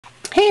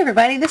Hey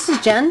everybody, this is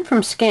Jen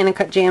from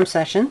ScanNCut Jam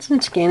Sessions and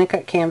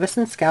ScanNCut Canvas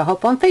and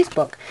SCAL4 on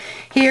Facebook.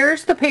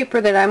 Here's the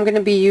paper that I'm going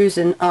to be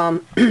using.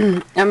 I'm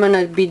going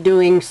to be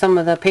doing some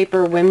of the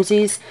Paper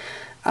Whimsies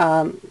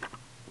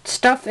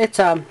stuff. It's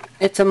a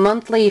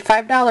monthly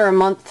 $5 a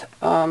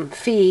month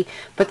fee,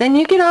 but then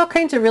you get all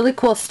kinds of really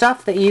cool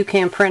stuff that you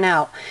can print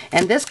out.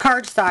 And this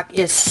cardstock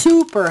is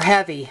super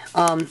heavy.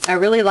 I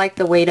really like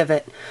the weight of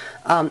it.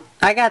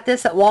 I got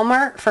this at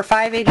Walmart for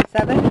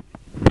 $5.87.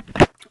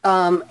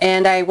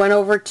 And I went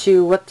over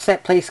to, what's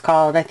that place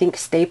called? I think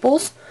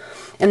Staples.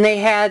 And they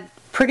had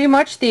pretty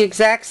much the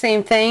exact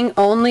same thing,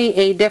 only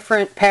a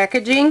different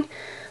packaging.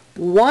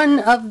 One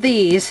of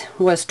these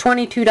was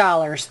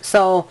 $22.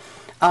 So,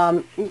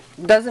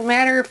 doesn't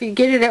matter if you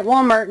get it at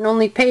Walmart and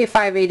only pay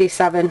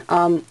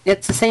 $5.87.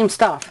 It's the same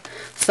stuff.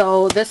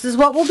 So this is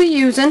what we'll be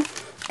using.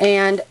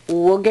 And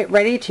we'll get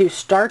ready to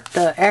start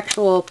the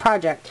actual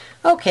project.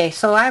 Okay,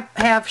 so I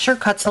have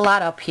ScanNCut a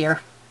lot up here.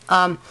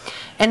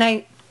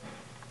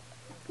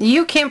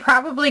 You can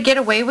probably get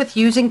away with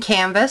using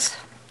Canvas,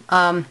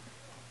 but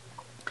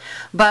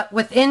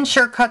within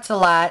ScanNCut a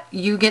lot,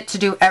 you get to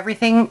do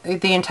everything,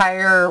 the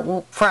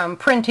entire, from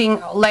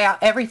printing, layout,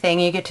 everything.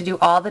 You get to do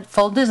all the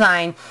full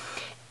design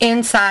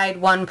inside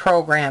one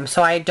program.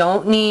 So I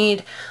don't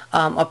need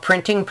a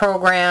printing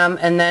program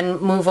and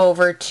then move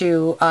over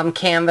to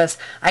Canvas.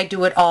 I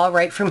do it all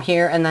right from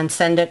here and then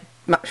send it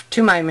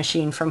to my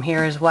machine from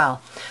here as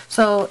well.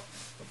 So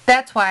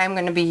that's why I'm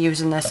going to be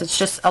using this. It's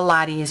just a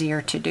lot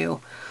easier to do.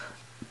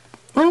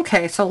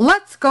 Okay, so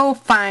let's go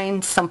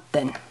find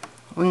something.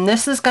 And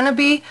this is going to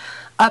be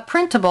a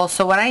printable,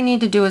 so what I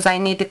need to do is I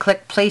need to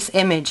click Place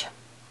Image.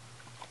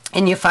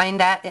 And you find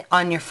that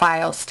on your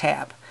Files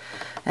tab.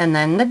 And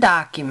then the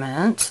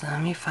Documents.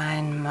 Let me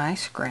find my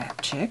Scrap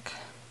Chick.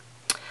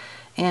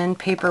 And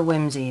Paper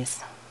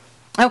Whimsies.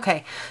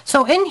 Okay,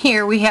 so in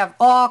here we have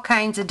all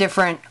kinds of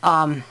different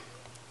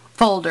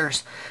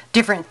folders,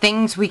 different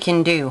things we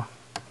can do.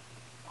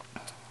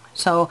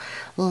 So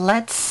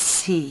let's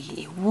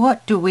see,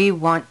 what do we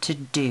want to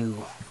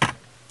do?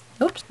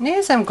 Oops,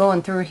 as I'm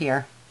going through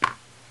here,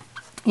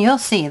 you'll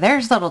see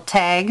there's little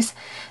tags,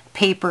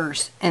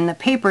 papers, and the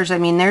papers, I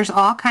mean, there's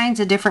all kinds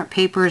of different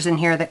papers in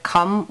here that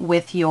come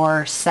with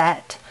your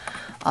set.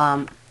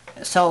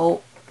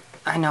 So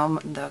I know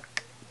the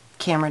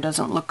camera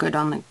doesn't look good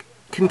on the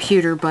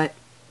computer, but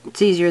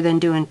it's easier than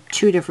doing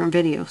two different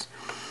videos.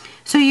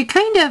 So you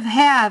kind of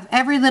have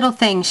every little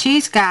thing.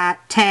 She's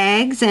got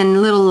tags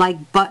and little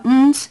like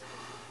buttons,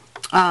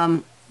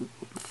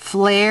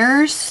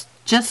 flares,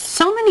 just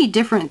so many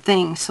different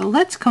things. So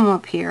let's come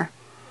up here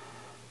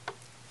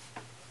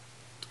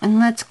and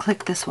let's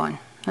click this one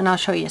and I'll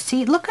show you.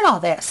 See, look at all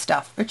that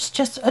stuff. It's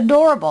just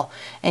adorable.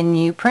 And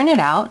you print it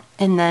out,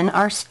 and then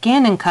our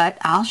ScanNCut,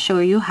 I'll show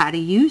you how to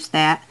use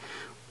that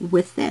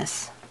with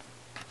this.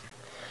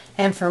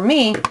 And for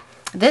me,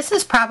 this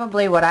is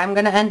probably what I'm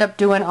going to end up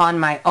doing on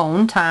my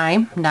own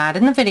time, not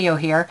in the video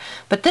here,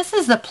 but this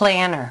is the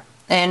planner,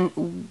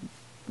 and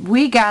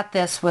we got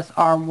this with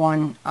our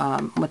one,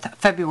 with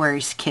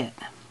February's kit.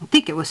 I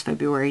think it was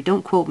February,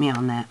 don't quote me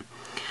on that.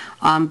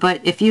 But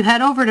if you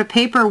head over to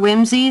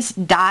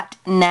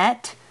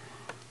paperwhimsies.net,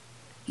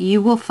 you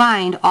will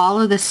find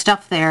all of this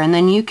stuff there, and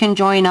then you can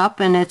join up,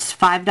 and it's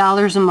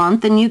 $5 a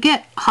month, and you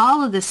get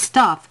all of this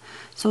stuff,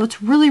 so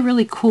it's really,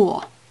 really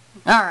cool.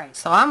 Alright,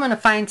 so I'm going to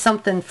find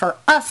something for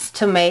us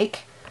to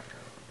make,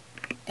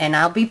 and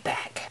I'll be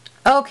back.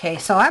 Okay,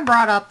 so I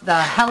brought up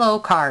the Hello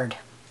card.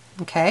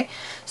 Okay,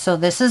 so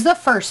this is the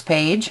first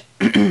page.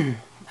 I'm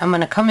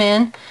going to come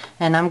in,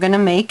 and I'm going to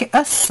make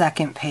a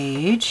second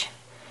page,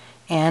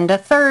 and a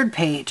third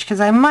page,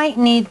 because I might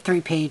need 3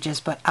 pages,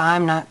 but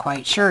I'm not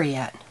quite sure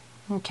yet.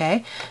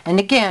 Okay, and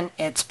again,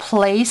 it's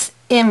Place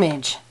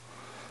Image.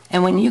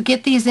 And when you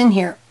get these in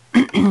here,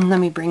 let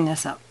me bring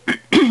this up.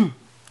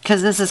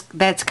 Because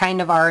that's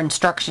kind of our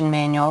instruction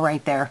manual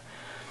right there,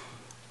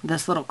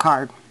 this little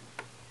card.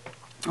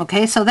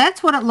 Okay, so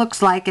that's what it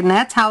looks like, and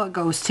that's how it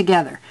goes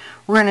together.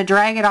 We're going to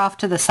drag it off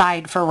to the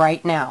side for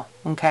right now.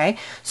 Okay,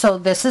 so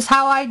this is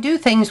how I do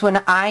things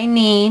when I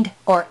need,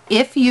 or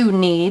if you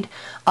need,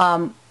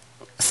 some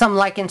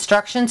like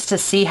instructions to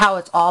see how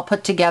it's all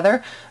put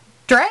together.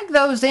 Drag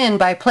those in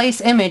by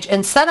Place Image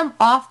and set them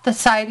off the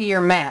side of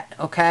your mat.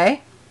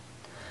 Okay,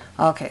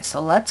 okay,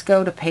 so let's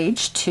go to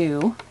page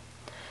 2.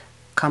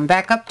 Come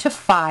back up to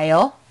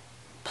File,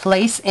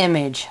 Place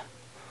Image,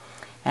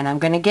 and I'm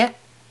going to get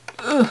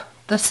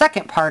the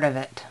second part of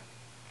it.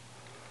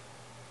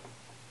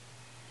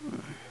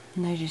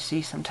 And as you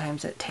see,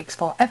 sometimes it takes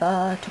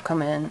forever to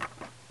come in.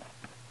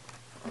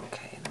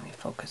 Okay, let me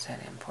focus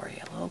that in for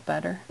you a little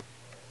better.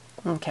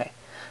 Okay,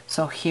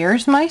 so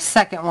here's my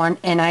second one,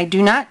 and I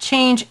do not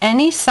change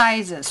any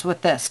sizes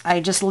with this. I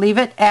just leave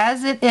it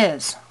as it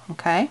is.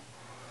 Okay,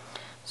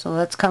 so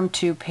let's come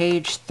to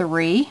page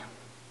 3.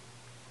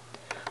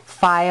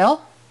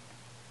 File,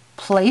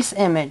 Place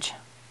Image,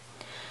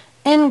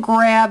 and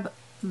grab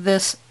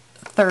this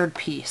third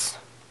piece.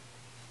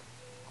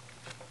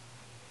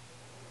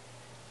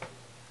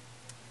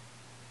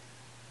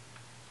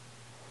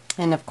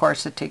 And of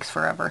course it takes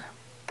forever.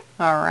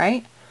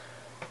 Alright.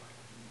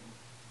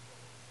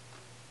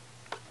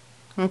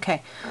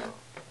 Okay.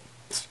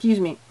 Excuse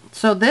me.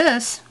 So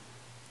this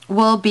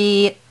will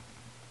be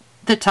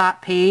the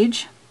top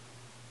page,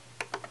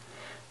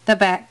 the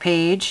back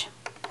page,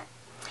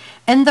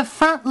 and the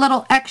front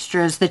little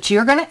extras that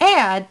you're going to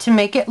add to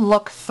make it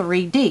look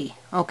 3D,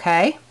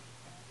 okay?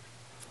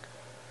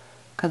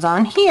 Because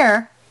on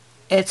here,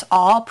 it's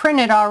all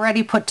printed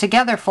already put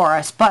together for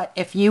us, but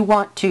if you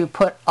want to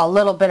put a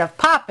little bit of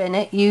pop in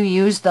it, you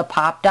use the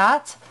pop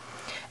dots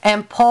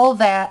and pull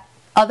that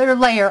other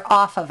layer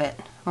off of it,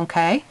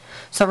 okay?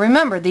 So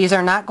remember, these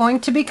are not going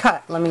to be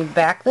cut. Let me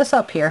back this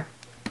up here.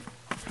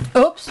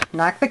 Oops,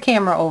 knock the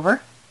camera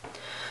over.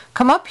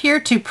 Come up here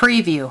to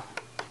preview.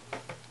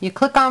 You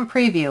click on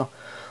preview.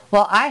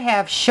 Well, I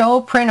have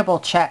show printable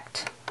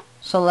checked.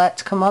 So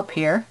let's come up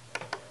here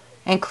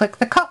and click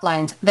the cut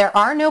lines. There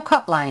are no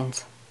cut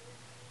lines.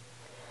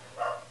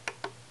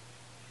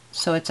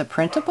 So it's a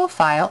printable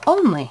file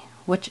only,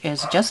 which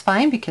is just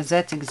fine because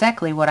that's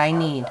exactly what I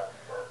need.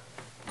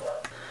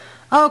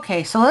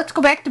 Okay, so let's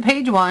go back to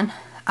page 1.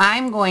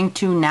 I'm going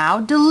to now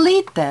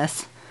delete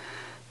this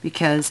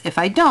because if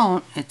I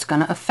don't, it's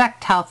going to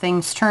affect how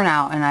things turn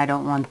out and I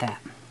don't want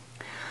that.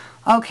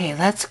 Okay,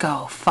 let's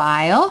go.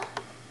 File.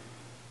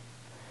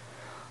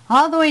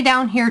 All the way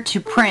down here to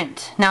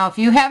print. Now if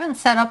you haven't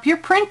set up your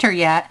printer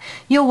yet,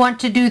 you'll want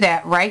to do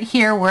that right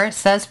here where it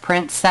says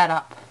print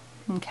setup.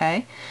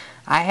 Okay,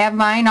 I have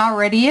mine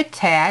already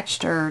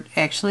attached, or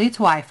actually it's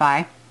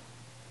Wi-Fi.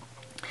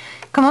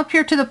 Come up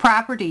here to the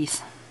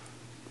properties.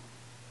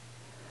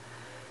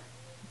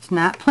 It's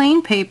not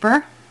plain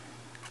paper.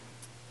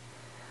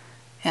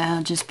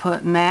 I'll just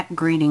put matte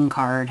greeting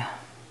card.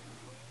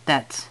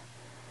 That's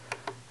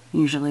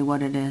usually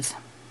what it is.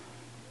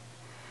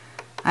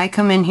 I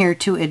come in here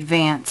to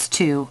advanced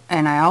too,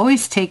 and I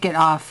always take it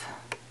off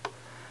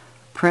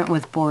print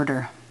with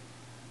border.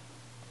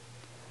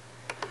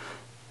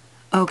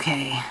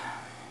 Okay.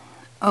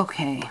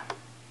 Okay.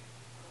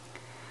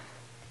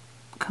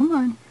 Come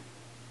on.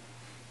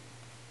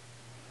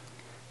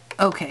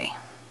 Okay.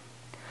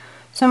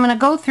 So I'm going to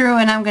go through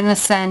and I'm going to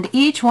send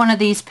each one of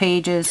these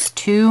pages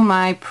to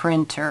my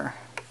printer.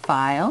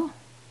 File.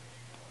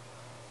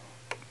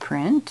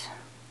 Print.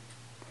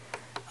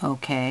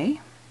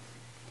 Okay.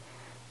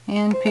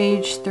 And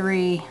page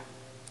 3.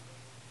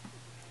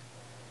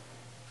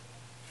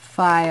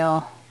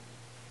 File.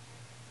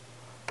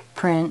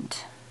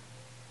 Print.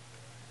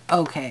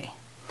 Okay.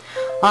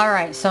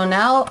 Alright, so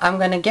now I'm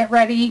going to get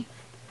ready,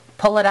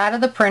 pull it out of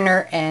the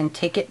printer, and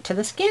take it to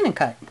the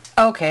ScanNCut.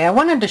 Okay, I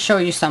wanted to show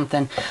you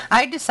something.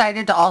 I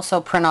decided to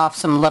also print off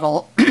some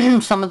little,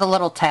 some of the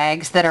little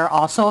tags that are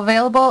also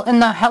available in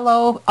the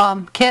Hello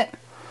kit.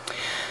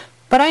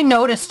 But I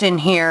noticed in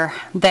here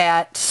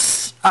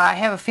that I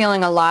have a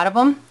feeling a lot of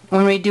them,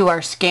 when we do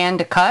our scan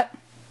to cut,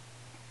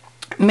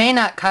 may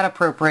not cut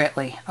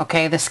appropriately.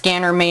 Okay, the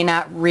scanner may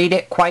not read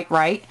it quite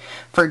right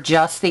for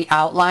just the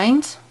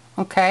outlines.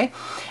 Okay,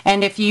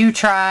 and if you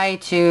try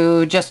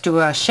to just do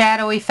a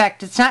shadow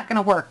effect, it's not going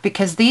to work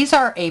because these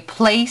are a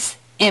place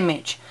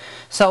image,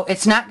 so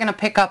it's not going to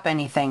pick up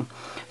anything.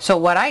 So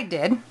what I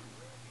did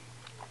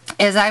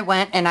is I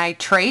went and I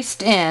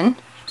traced in,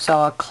 so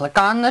I'll click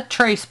on the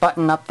trace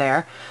button up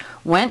there,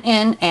 went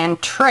in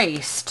and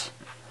traced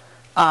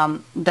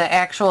the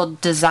actual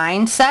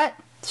design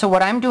set. So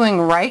what I'm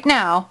doing right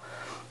now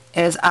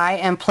is I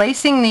am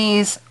placing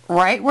these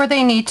right where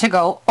they need to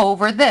go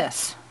over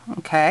this.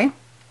 Okay,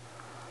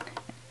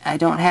 I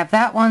don't have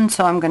that one,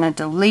 so I'm going to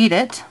delete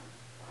it.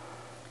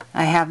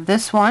 I have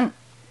this one.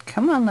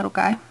 Come on, little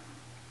guy.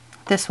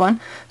 This one.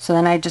 So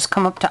then I just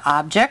come up to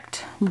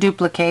Object,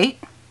 Duplicate,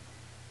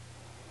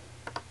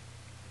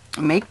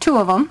 make 2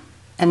 of them,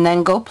 and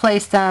then go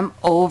place them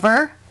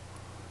over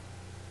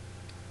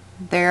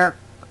their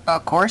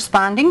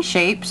corresponding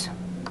shapes.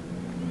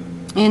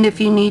 And if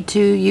you need to,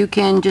 you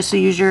can just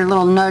use your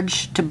little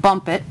nudge to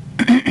bump it.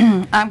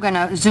 I'm going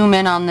to zoom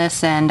in on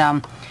this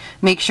and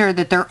make sure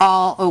that they're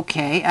all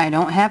okay. I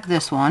don't have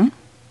this one.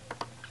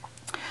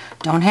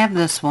 Don't have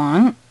this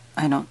one.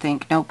 I don't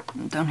think. Nope,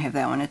 don't have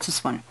that one. It's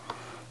this one.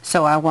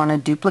 So I want to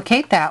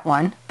duplicate that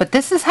one. But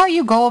this is how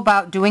you go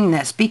about doing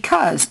this,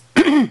 because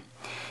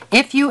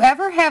if you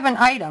ever have an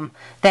item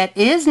that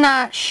is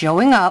not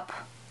showing up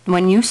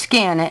when you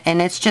scan it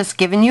and it's just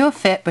giving you a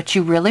fit but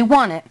you really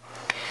want it,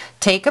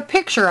 take a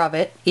picture of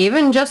it,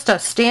 even just a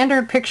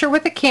standard picture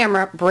with a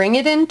camera, bring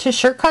it into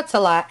SureCuts a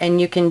Lot,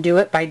 and you can do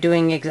it by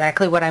doing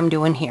exactly what I'm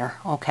doing here,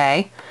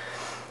 okay?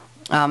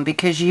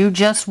 Because you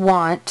just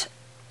want,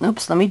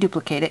 oops, let me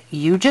duplicate it,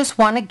 you just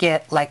want to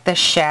get like the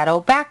shadow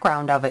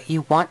background of it.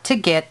 You want to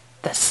get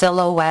the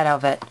silhouette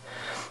of it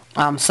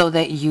so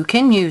that you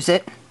can use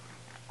it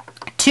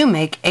to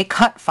make a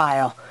cut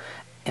file.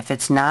 If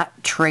it's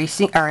not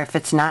tracing, or if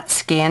it's not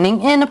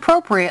scanning in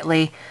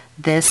appropriately,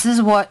 this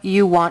is what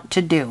you want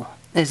to do,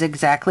 is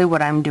exactly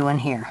what I'm doing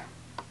here.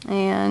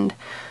 And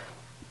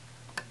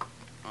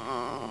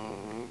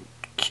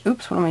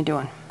oops, what am I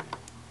doing?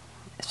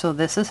 So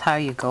this is how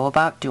you go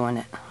about doing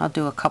it. I'll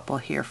do a couple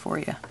here for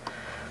you.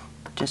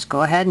 just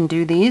go ahead and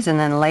do these and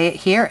then lay it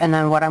here, and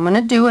then what I'm going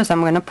to do is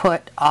I'm going to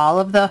put all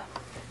of the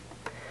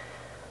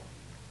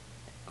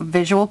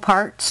visual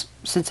parts,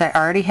 since I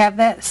already have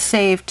that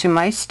saved to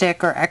my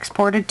stick or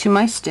exported to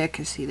my stick.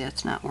 You see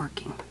that's not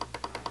working.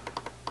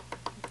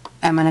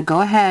 I'm going to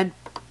go ahead,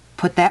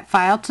 put that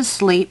file to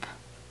sleep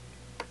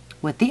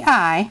with the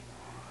eye,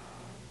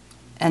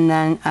 and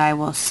then I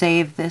will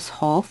save this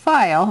whole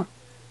file.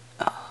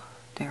 Oh,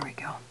 there we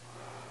go.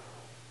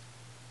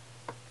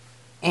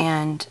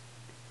 And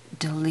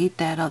delete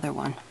that other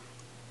one.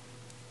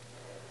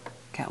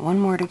 Got one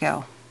more to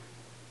go.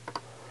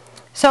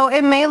 So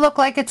it may look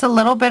like it's a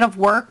little bit of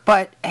work,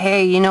 but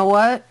hey, you know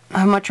what?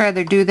 I'd much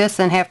rather do this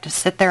than have to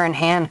sit there and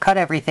hand cut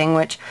everything,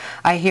 which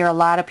I hear a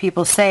lot of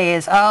people say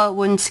is, oh, it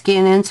wouldn't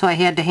scan in, so I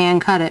had to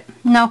hand cut it.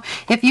 No,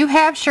 if you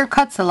have Sure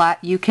Cuts a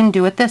lot, you can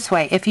do it this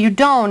way. If you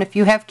don't, if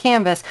you have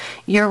Canvas,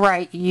 you're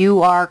right,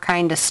 you are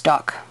kind of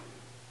stuck.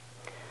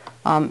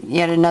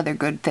 Yet another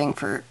good thing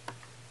for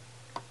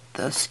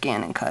the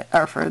ScanNCut,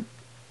 or for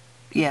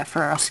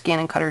us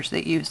ScanNCutters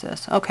that use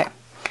this. Okay,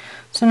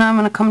 so now I'm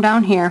going to come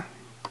down here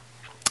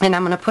and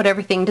I'm going to put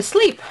everything to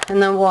sleep,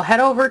 and then we'll head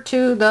over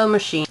to the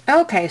machine.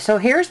 Okay, so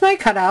here's my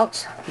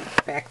cutouts.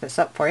 Back this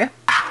up for you.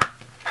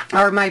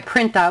 Or my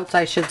printouts,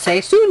 I should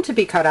say, soon to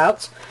be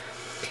cutouts.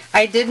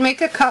 I did make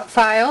a cut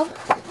file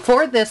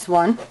for this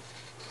one,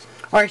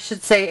 or I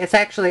should say it's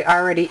actually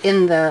already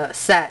in the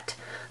set.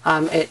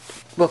 It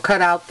will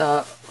cut out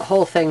the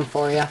whole thing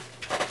for you.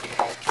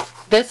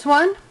 This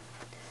one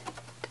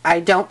I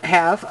don't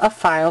have a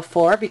file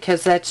for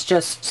because that's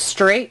just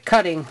straight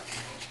cutting.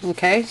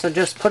 Okay, so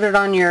just put it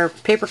on your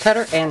paper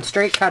cutter and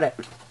straight cut it.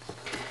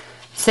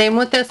 Same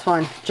with this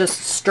one, just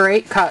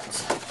straight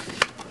cuts.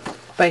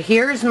 But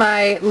here's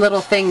my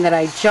little thing that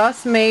I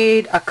just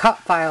made a cut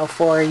file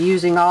for,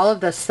 using all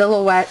of the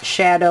silhouette,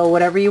 shadow,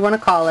 whatever you want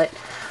to call it,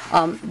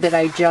 that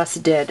I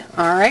just did.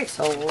 Alright,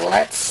 so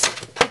let's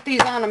put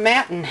these on a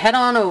mat and head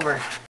on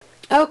over.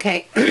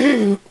 Okay,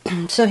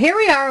 so here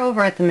we are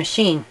over at the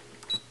machine.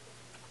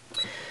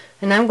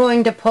 And I'm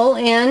going to pull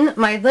in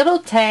my little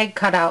tag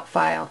cutout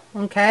file,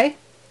 okay?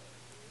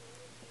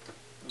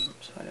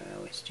 Oops, why do I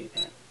always do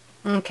that?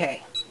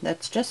 Okay,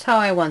 that's just how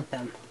I want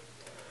them.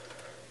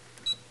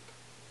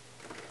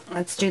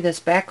 Let's do this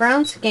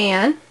background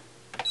scan.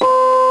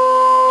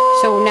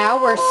 So now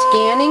we're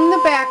scanning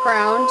the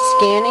background,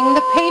 scanning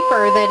the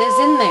paper that is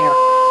in there.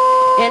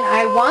 And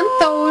I want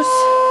those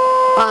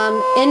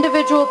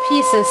individual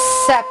pieces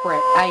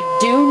separate. I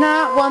do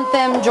not want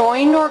them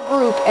joined or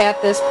grouped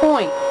at this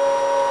point.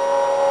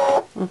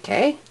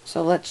 Okay,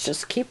 so let's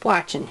just keep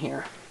watching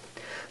here.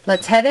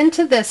 Let's head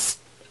into this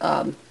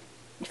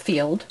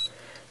field,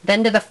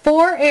 then to the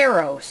 4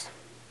 arrows.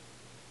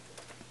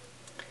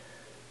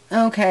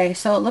 Okay,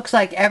 so it looks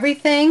like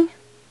everything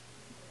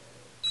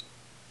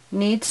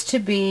needs to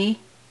be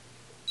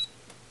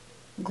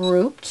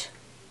grouped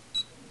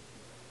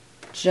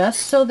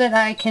just so that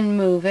I can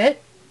move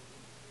it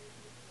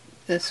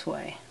this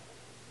way.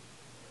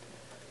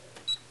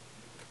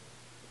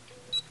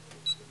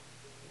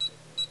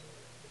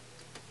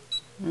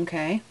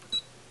 Okay.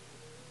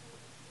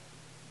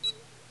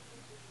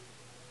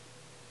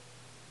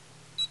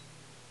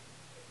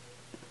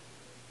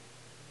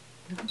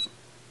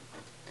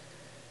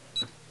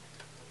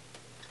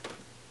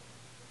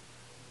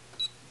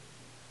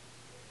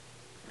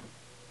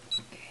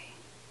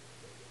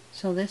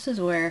 So this is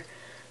where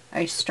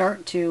I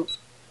start to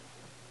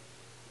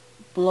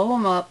blow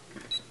them up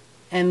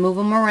and move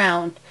them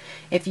around.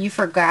 If you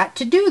forgot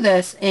to do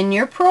this in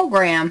your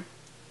program,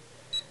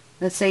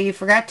 let's say you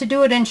forgot to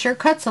do it in Sure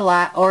Cuts a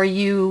lot, or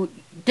you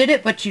did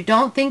it but you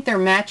don't think they're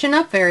matching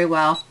up very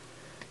well,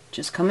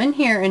 just come in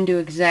here and do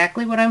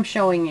exactly what I'm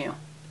showing you.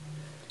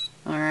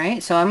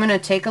 Alright, so I'm going to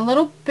take a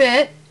little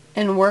bit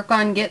and work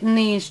on getting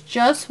these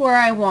just where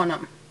I want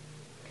them.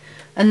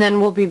 And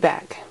then we'll be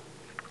back.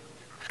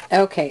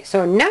 Okay,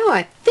 so now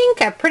I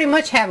think I pretty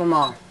much have them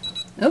all.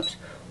 Oops,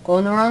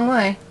 going the wrong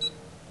way.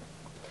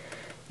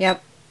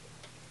 Yep.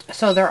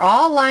 So they're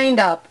all lined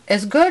up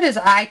as good as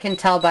I can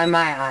tell by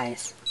my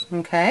eyes.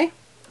 Okay,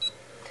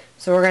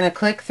 so we're going to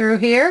click through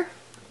here.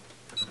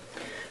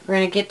 We're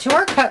going to get to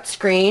our cut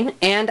screen,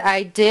 and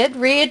I did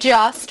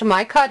readjust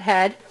my cut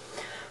head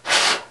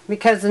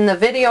because in the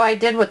video I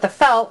did with the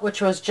felt,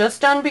 which was just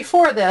done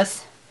before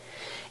this,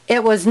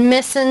 it was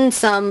missing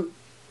some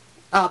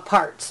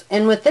parts.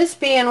 And with this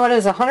being what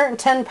is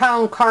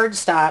 110-pound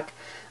cardstock,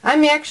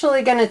 I'm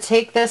actually going to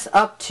take this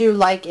up to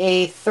like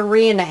a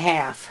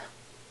 3.5.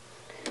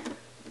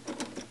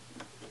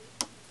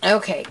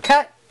 Okay,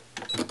 cut.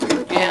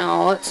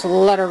 Now let's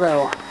let her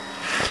go.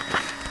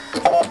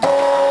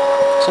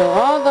 So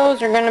all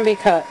those are going to be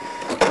cut.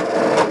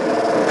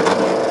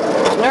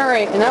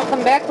 Alright, and I'll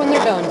come back when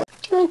they're done.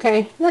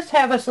 Okay, let's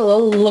have us a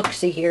little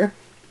look-see here.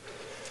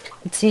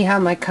 Let's see how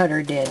my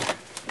cutter did.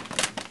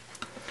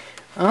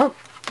 Oh,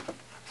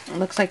 it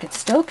looks like it's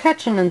still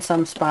catching in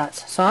some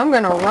spots. So I'm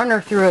going to run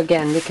her through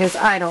again because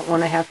I don't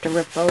want to have to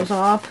rip those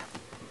off.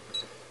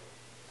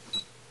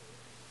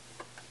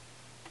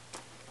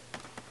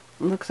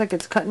 looks like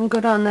it's cutting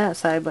good on that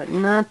side, but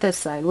not this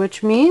side,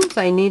 which means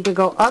I need to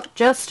go up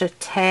just a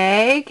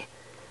tag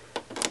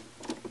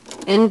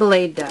in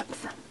blade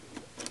depth.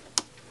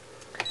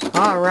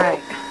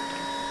 Alright.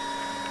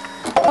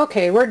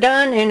 Okay, we're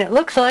done, and it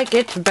looks like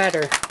it's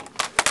better.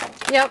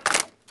 Yep.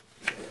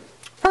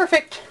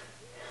 Perfect.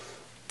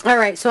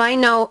 Alright, so I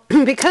know,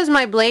 because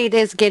my blade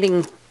is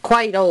getting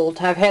quite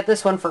old, I've had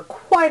this one for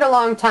quite a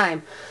long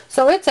time,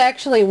 so it's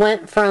actually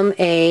went from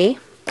a,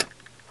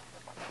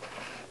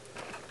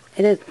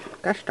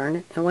 gosh darn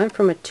it, it went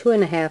from a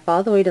 2.5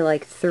 all the way to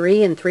like 3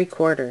 3/4,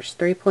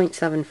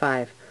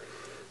 3.75,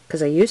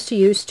 because I used to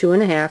use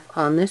 2.5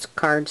 on this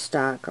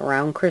cardstock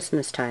around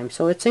Christmas time,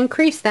 so it's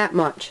increased that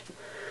much.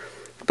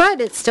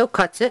 But it still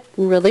cuts it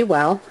really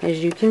well,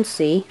 as you can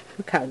see.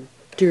 Look how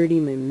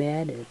dirty my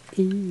mat is.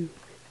 Ew.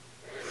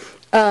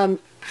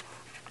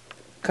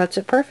 Cuts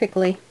it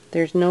perfectly.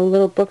 There's no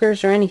little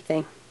boogers or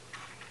anything.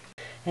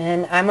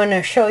 And I'm going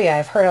to show you,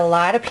 I've heard a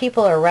lot of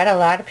people or read a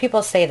lot of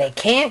people say they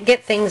can't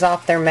get things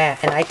off their mat.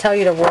 And I tell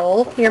you to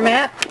roll your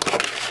mat.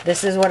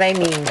 This is what I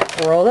mean.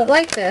 Roll it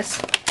like this.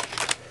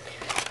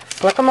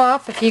 Flick them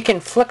off if you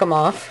can flick them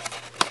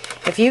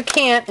off. If you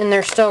can't and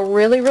they're still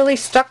really, really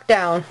stuck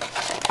down,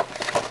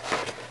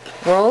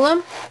 roll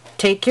them,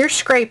 take your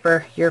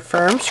scraper, your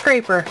firm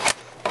scraper,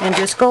 and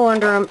just go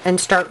under them and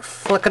start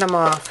flicking them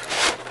off.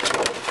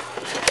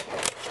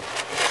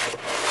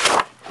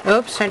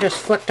 Oops, I just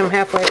flicked them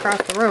halfway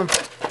across the room.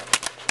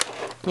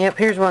 Yep,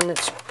 here's one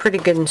that's pretty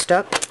good and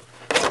stuck.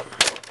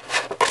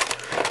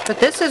 But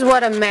this is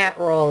what a mat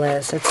roll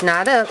is. It's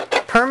not a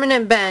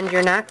permanent bend.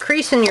 You're not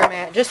creasing your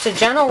mat, just a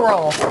gentle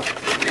roll.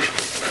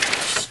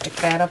 Stick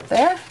that up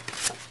there.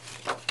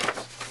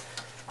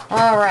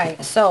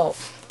 Alright, so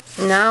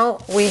now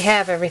we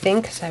have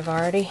everything, because I've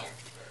already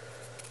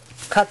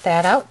cut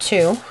that out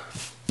too.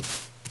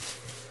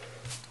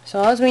 So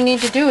all we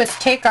need to do is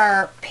take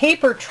our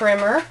paper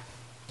trimmer.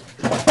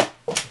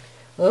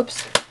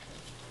 Oops.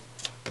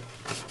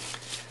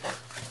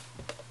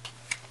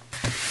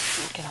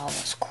 Get all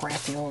this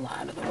crapiola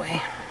out of the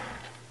way.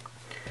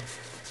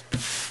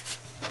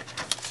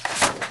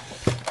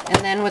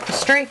 And then with the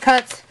straight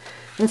cuts,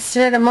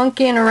 instead of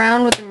monkeying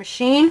around with the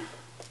machine,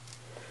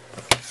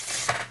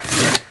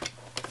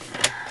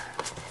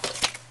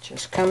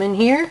 just come in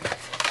here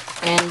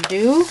and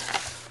do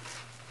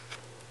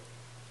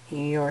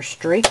your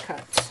straight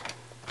cuts.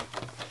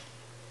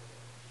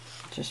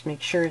 Just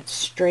make sure it's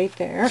straight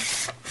there.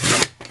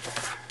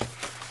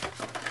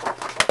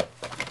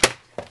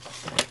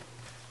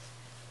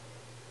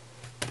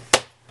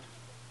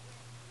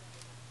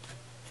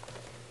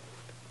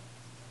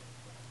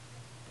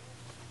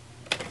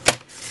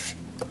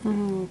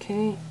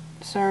 Okay,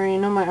 sorry, I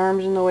know my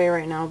arm's in the way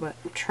right now, but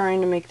I'm trying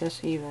to make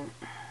this even.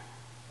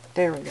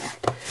 There we go.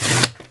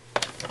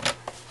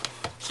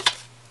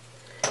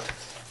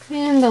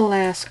 And the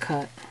last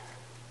cut.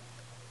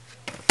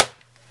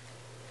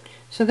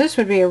 So this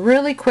would be a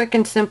really quick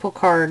and simple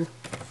card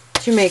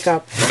to make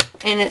up,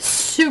 and it's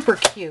super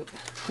cute.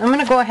 I'm going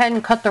to go ahead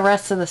and cut the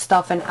rest of the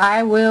stuff, and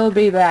I will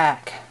be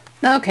back.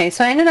 Okay,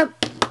 so I ended up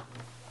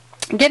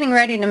getting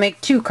ready to make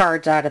 2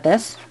 cards out of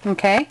this.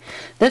 Okay,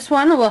 this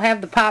one will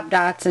have the pop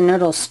dots and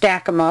it'll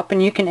stack them up,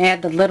 and you can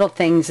add the little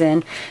things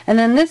in. And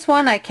then this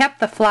one, I kept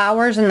the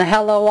flowers and the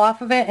hello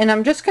off of it, and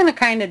I'm just going to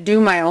kind of do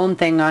my own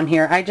thing on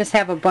here. I just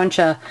have a bunch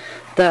of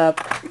the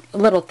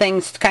little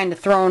things kind of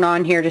thrown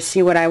on here to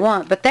see what I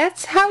want. But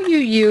that's how you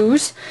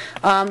use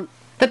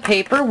the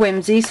Paper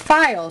Whimsies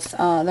files.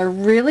 They're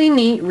really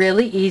neat,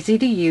 really easy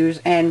to use,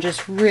 and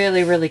just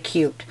really, really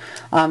cute.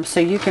 So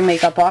you can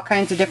make up all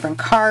kinds of different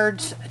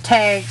cards,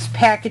 tags,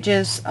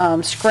 packages,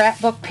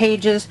 scrapbook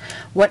pages,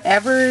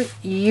 whatever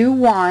you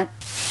want,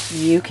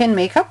 you can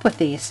make up with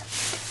these.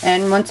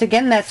 And once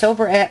again, that's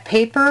over at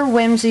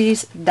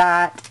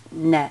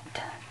paperwhimsies.net.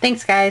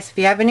 Thanks guys. If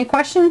you have any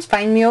questions,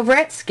 find me over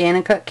at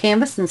ScanNCut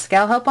Canvas and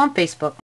SCAL Help on Facebook.